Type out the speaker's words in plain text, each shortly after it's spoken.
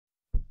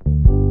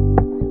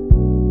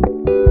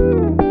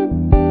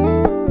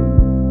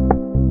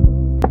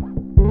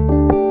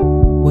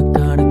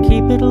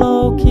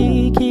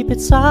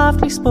it's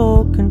softly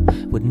spoken,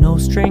 with no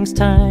strings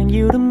tying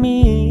you to me.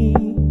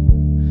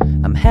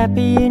 I'm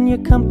happy in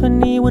your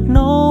company with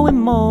no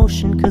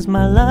emotion, 'cause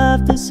my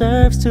love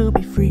deserves to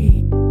be free.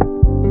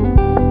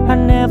 I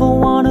never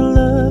wanna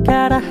look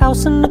at a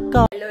house in the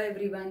garden. Hello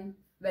everyone,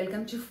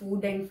 welcome to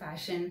Food and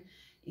Fashion.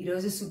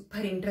 ఈరోజు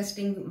super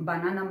interesting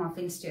banana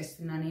muffins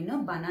చేస్తున్నాను నేను.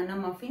 Banana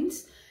muffins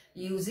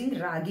using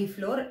రాగి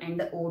floor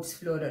and oats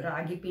floor.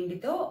 రాగి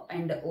పిండితో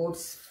and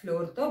oats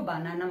ఫ్లోర్తో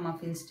banana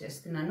muffins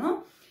చేస్తున్నాను.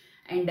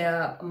 And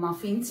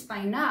muffins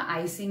పైన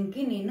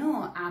ఐసింగ్కి నేను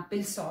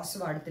Apple sauce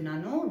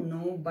వాడుతున్నాను.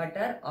 No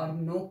butter are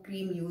no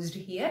cream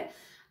used here.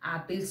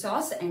 Apple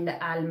sauce and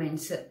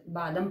almonds,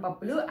 బాదం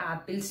పప్పులు,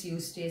 యాపిల్స్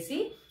యూజ్ చేసి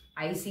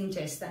ఐసింగ్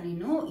చేస్తాను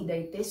నేను.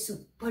 ఇదైతే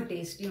సూపర్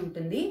టేస్టీ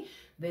ఉంటుంది,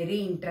 very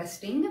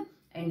interesting.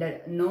 And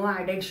no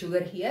added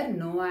sugar here,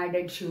 no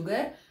added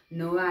sugar,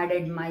 no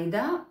added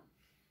maida,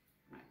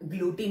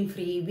 gluten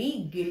free,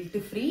 guilt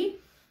free,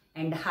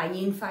 and high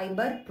in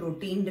fiber,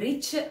 protein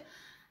rich.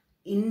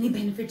 ఇన్ని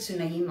benefits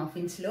ఉన్నాయి ఈ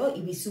మఫిన్స్లో.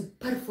 ఇవి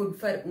సూపర్ ఫుడ్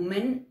ఫర్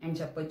ఉమెన్ అని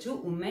చెప్పొచ్చు.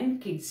 Women,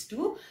 kids to.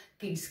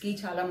 కిడ్స్కి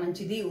చాలా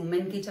మంచిది,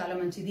 ఉమెన్కి చాలా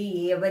మంచిది.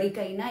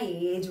 ఎవరికైనా, ఏ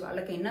ఏజ్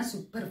వాళ్ళకైనా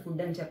సూపర్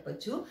ఫుడ్ అని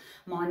చెప్పొచ్చు.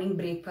 మార్నింగ్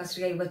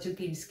బ్రేక్ఫాస్ట్గా ఇవ్వచ్చు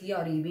కిడ్స్కి,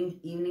 ఆర్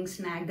ఈవినింగ్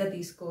స్నాక్గా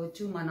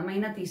తీసుకోవచ్చు,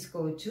 మనమైనా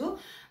తీసుకోవచ్చు.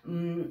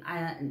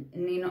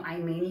 నేను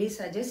మెయిన్లీ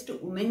సజెస్ట్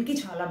ఉమెన్కి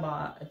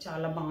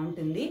చాలా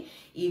బాగుంటుంది.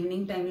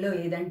 ఈవినింగ్ టైంలో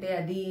ఏదంటే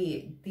అది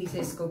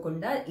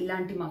తీసేసుకోకుండా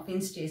ఇలాంటి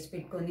మఫిన్స్ చేసి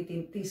పెట్టుకొని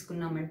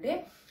తీసుకున్నామంటే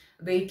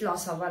వెయిట్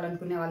లాస్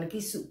అవ్వాలనుకునే వాళ్ళకి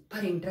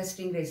సూపర్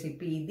ఇంట్రెస్టింగ్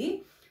రెసిపీ ఇది.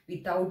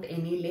 Without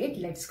any late,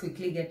 let's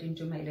quickly get in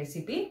to my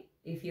recipe.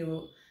 If you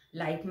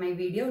like my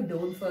video,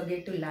 don't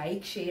forget to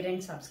like, share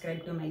and subscribe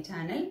to my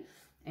channel,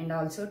 and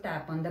also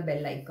tap on the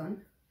bell icon.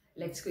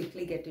 Let's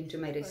quickly get into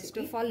my recipe.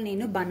 First of all,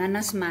 నేను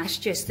banana smash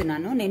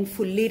చేస్తున్నాను. నేను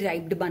fully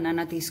రైప్డ్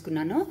banana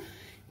తీసుకున్నాను.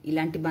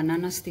 ఇలాంటి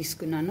bananas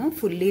తీసుకున్నాను,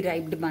 fully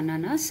రైప్డ్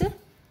bananas.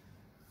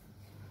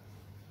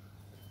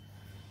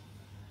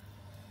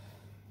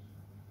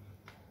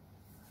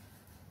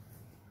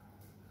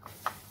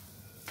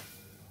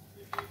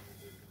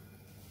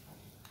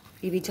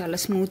 ఇవి చాలా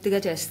స్మూత్గా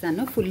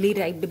చేస్తాను. ఫుల్లీ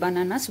రైప్డ్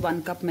బనానాస్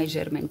 1 కప్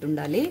మెజర్మెంట్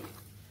ఉండాలి.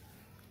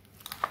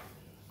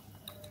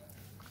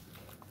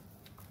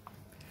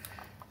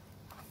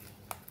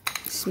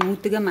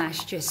 స్మూత్గా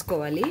మ్యాష్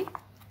చేసుకోవాలి.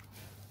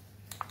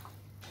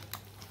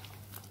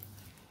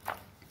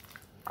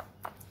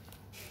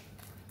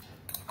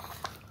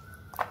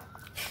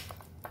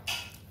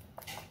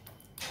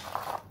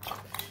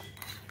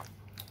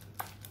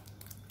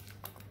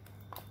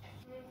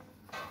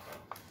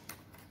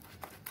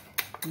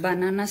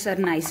 Bananas are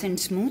nice and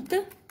smooth.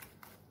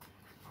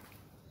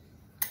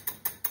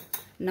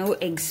 Now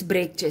eggs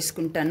break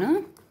చేసుకుంటాను.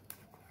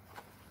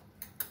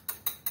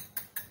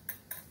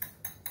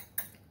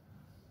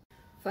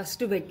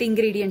 ఫస్ట్ వెట్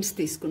ఇంగ్రీడియంట్స్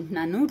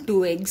తీసుకుంటున్నాను. 2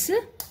 eggs,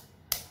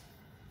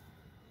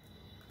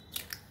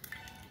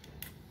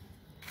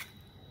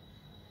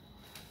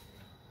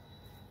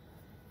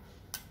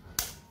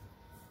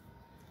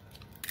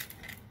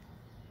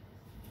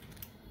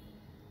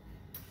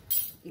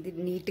 ఇది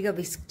నీట్గా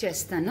విస్క్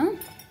చేస్తాను.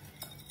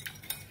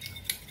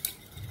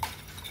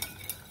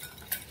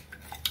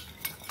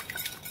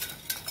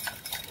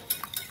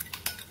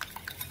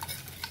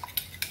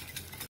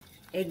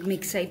 ఎగ్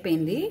మిక్స్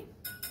అయిపోయింది.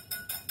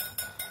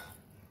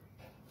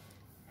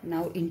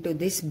 Now into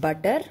this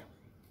butter,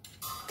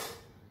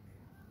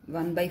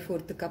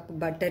 1/4 cup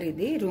butter.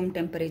 ఇది room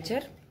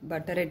temperature,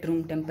 butter at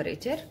room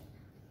temperature.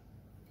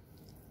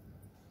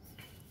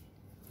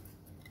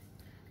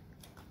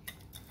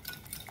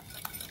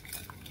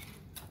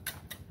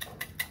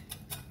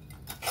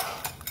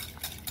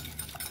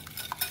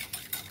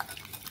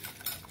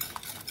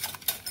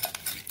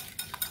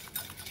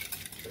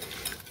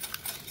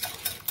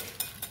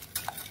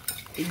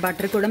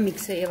 Butter కూడా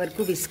మిక్స్ అయ్యే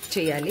వరకు విస్క్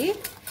చేయాలి.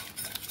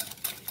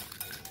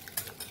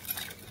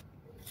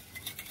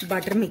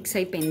 బటర్ మిక్స్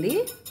అయిపోయింది.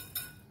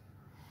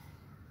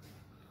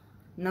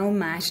 Now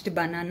mashed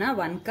banana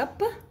 1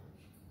 cup,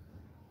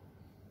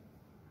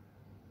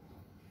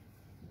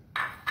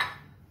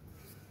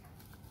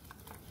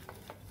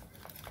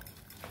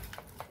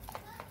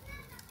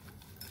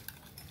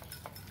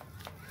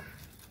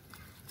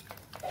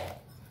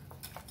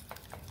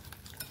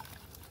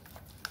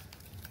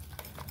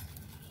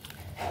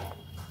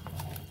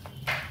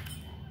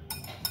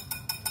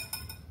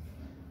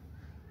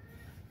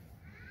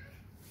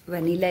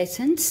 vanilla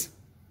essence,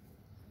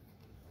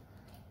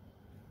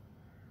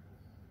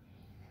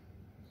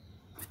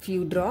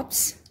 few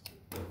drops,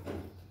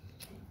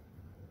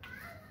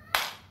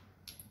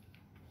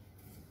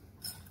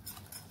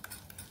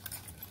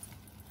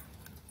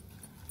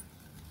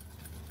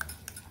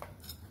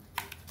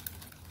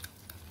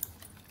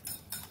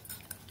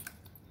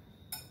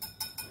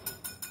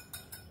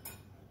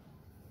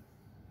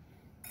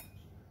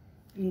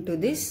 into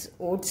this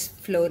oats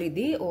flour.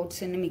 ఇది oats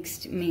ని mix,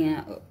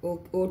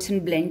 oats ని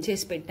blend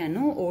చేసి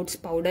పెట్టాను. oats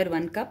powder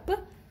 1 cup,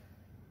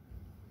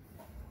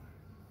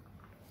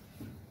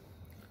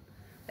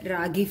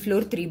 ragi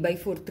flour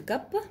 3/4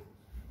 cup,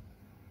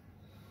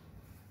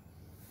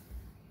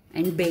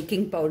 and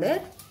baking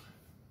powder,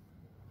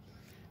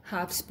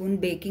 half spoon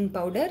baking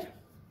powder,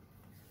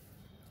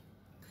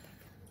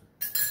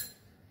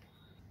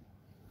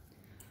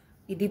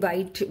 ఇది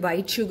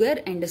white sugar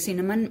and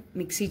cinnamon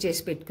mixie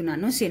చేసి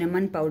పెట్టుకున్నాను.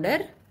 Cinnamon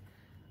powder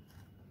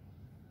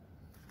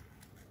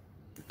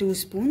 2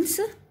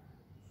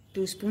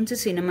 spoons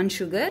cinnamon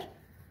sugar.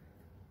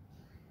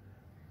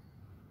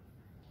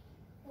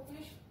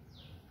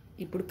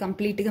 ఇప్పుడు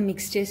కంప్లీట్గా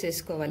మిక్స్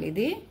చేసేసుకోవాలి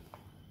ఇది.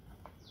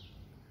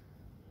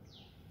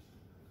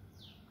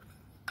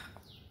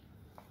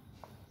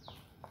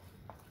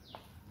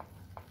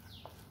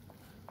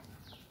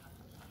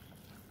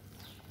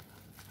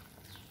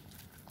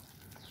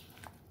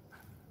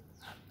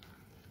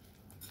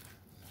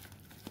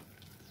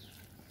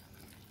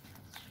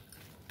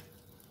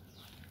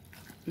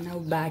 Now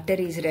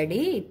batter is ready.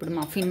 ఇప్పుడు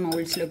మఫిన్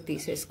మౌల్డ్స్లోకి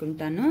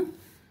తీసేసుకుంటాను.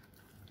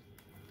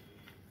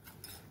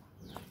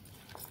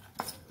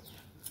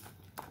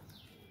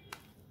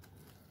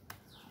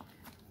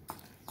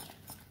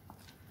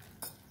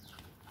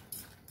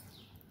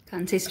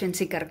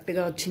 కన్సిస్టెన్సీ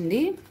కరెక్ట్గా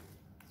వచ్చింది.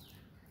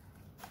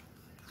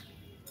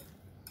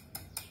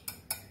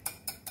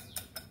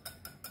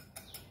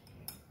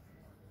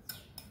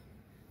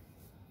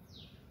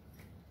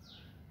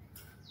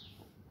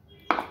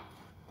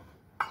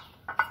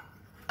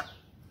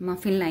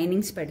 మఫిన్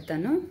లైనింగ్స్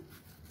పెడతాను.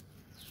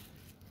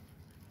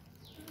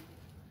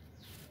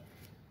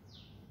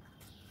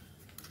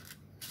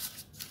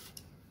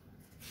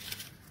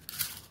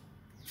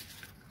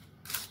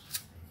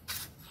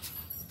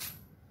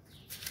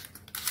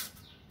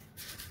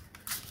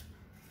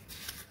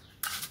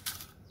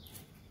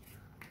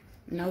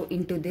 Now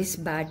into this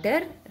batter,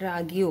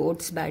 ragi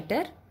oats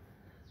batter.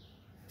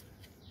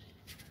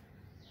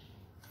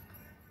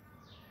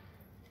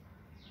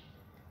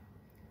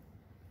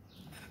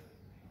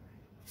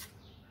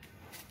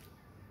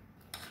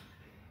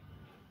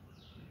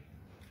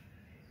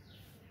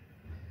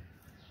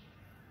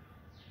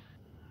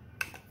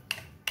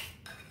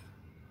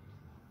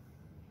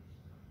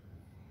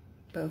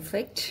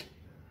 Perfect.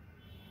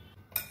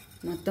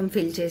 మొత్తం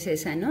ఫిల్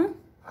చేసేసాను.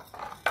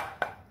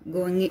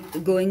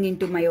 Going in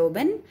to my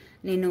oven.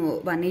 నేను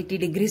 180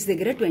 degrees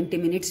దగ్గర 20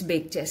 minutes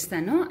బేక్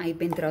చేస్తాను.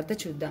 అయిపోయిన తర్వాత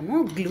చూద్దాము.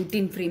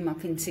 గ్లూటిన్ ఫ్రీ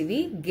మఫిన్స్ ఇవి,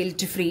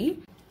 గిల్ట్ ఫ్రీ.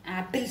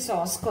 యాపిల్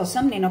సాస్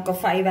కోసం నేను ఒక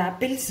 5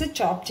 apples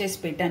చాప్ చేసి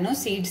పెట్టాను.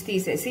 సీడ్స్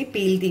తీసేసి,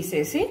 పీల్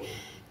తీసేసి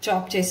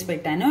చాప్ చేసి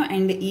పెట్టాను.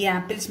 అండ్ ఈ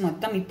యాపిల్స్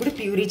మొత్తం ఇప్పుడు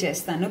ప్యూరీ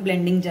చేస్తాను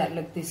బ్లెండింగ్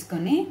జార్లోకి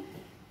తీసుకొని.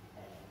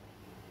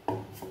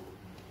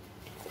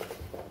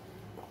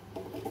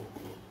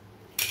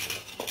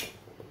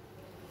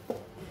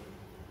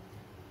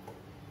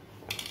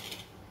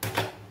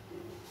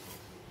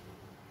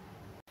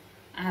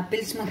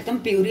 యాపిల్స్ మొత్తం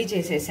ప్యూరీ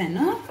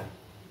చేసేసాను.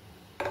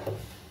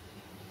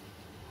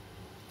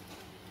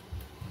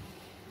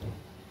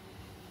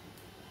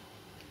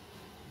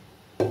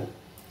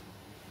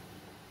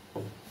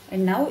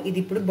 అండ్ నౌ ఇది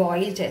ఇప్పుడు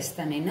బాయిల్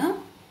చేస్తాను.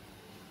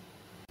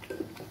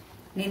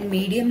 నేను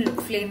మీడియం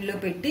ఫ్లేమ్లో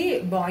పెట్టి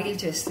బాయిల్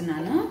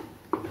చేస్తున్నాను.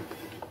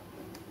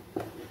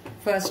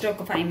 ఫస్ట్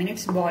ఒక 5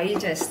 minutes బాయిల్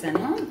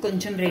చేస్తాను.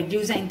 కొంచెం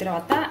రెడ్యూస్ అయిన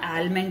తర్వాత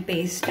ఆల్మండ్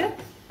పేస్ట్,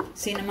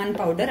 సినమన్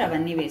పౌడర్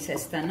అవన్నీ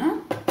వేసేస్తాను.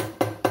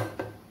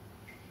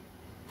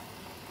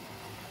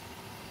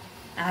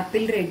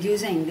 యాపిల్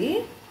రెడ్యూస్ అయింది.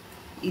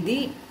 ఇది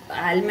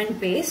ఆల్మండ్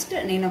పేస్ట్.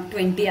 నేను ఒక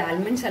 20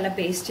 almonds అలా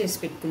పేస్ట్ చేసి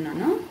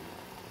పెట్టుకున్నాను.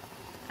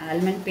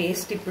 ఆల్మండ్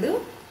పేస్ట్ ఇప్పుడు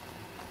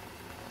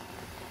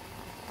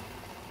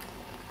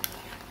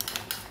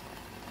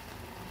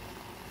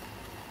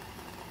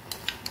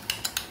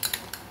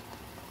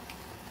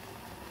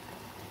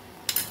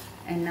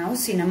and now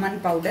cinnamon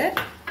powder,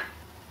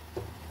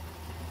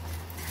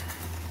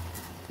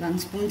 1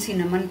 spoon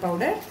cinnamon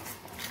powder.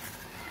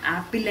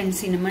 Apple and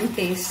cinnamon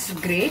tastes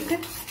great.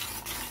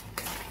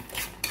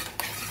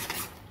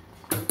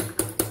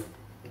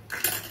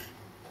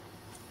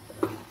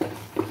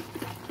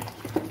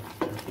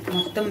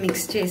 మొత్తం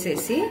మిక్స్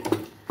చేసేసి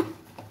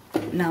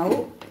నౌ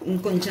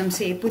ఇంకొంచెం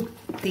సేపు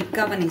థిక్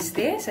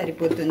అవనిస్తే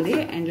సరిపోతుంది.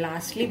 అండ్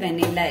లాస్ట్లీ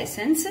వెనిల్లా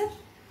ఎసెన్స్,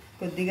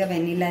 కొద్దిగా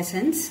vanilla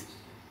essence,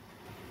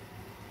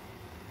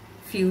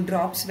 few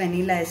drops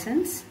vanilla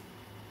essence.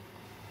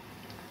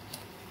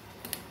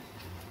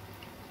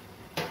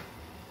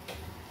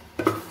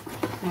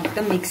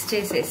 మొత్తం మిక్స్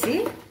చేసేసి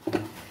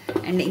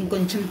అండ్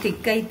ఇంకొంచెం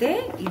థిక్ అయితే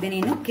ఇది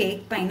నేను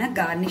కేక్ పైన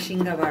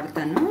గార్నిషింగ్గా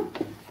వాడతాను,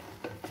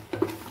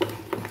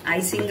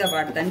 ఐసింగ్గా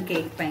వాడతాను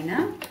కేక్ పైన.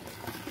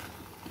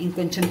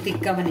 ఇంకొంచెం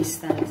థిక్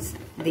అవనిస్తాను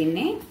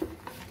దీన్ని.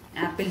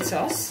 యాపిల్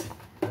సాస్,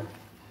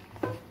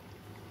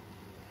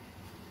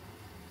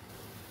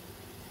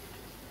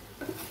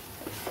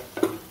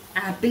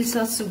 యాపిల్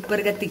సాస్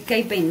సూపర్గా థిక్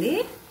అయిపోయింది.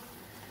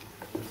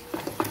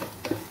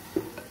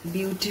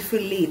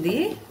 బ్యూటిఫుల్లీ ఇది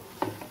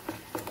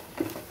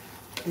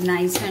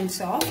నైస్ అండ్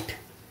సాఫ్ట్.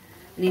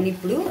 నేను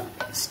ఇప్పుడు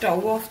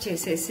స్టవ్ ఆఫ్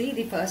చేసేసి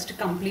ఇది ఫస్ట్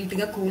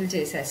కంప్లీట్గా కూల్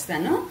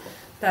చేసేస్తాను.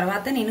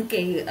 తర్వాత నేను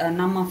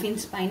నా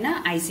మఫిన్స్ పైన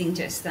ఐసింగ్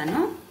చేస్తాను.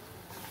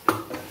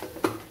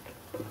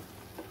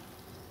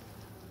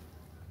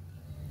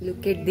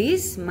 Look at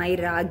this, my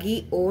ragi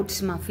oats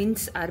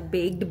muffins are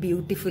baked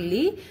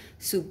beautifully.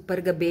 Super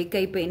ga bake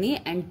అయిపోయినాయి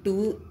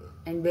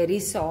and very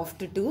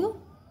soft too.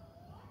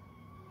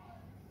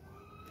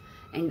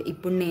 And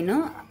ఇప్పుడు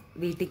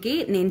వీటికి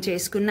నేను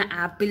చేసుకున్న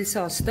యాపిల్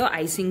సాస్ తో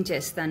ఐసింగ్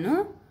చేస్తాను.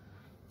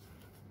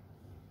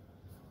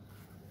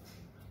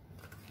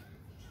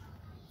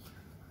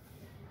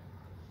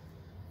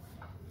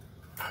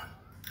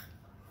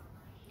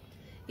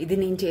 ఇది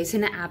నేను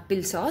చేసిన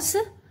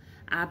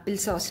యాపిల్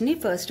సాస్ని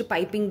ఫస్ట్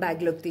పైపింగ్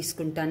బ్యాగ్లోకి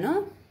తీసుకుంటాను.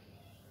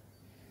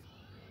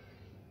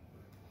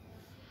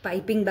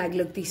 పైపింగ్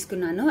బ్యాగ్లోకి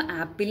తీసుకున్నాను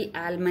Apple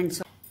almond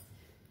sauce.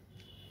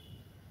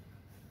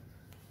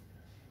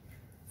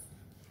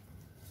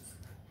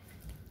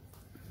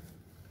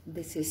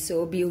 This is so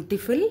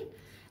beautiful.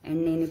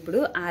 And నేను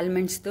ఇప్పుడు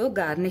ఆల్మండ్స్తో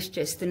గార్నిష్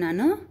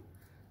చేస్తున్నాను.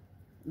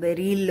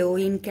 Very low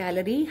in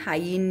calorie, high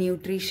in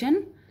nutrition,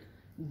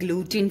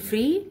 gluten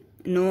free,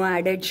 no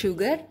added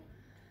sugar,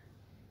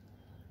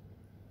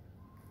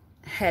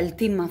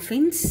 healthy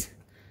muffins.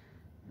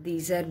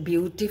 These are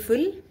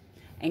beautiful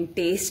and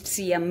tastes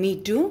yummy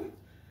too.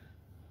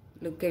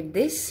 Look at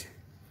this.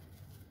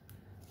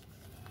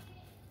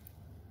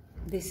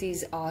 This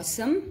is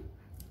awesome.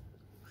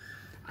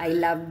 I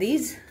love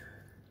these.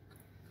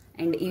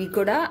 And ivi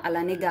kuda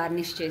alane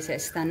garnish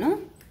chesestanu.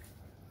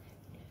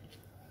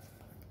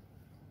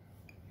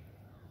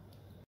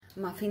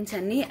 Muffins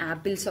అన్ని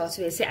Apple sauce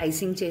వేసి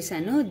icing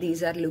చేశాను.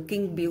 These are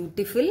looking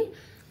beautiful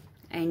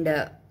and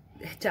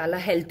చాలా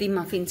healthy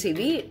muffins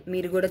ఇవి.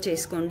 మీరు కూడా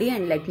చేసుకోండి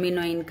and let me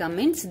no in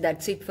comments.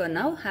 That's it for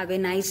now. Have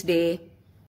a nice day.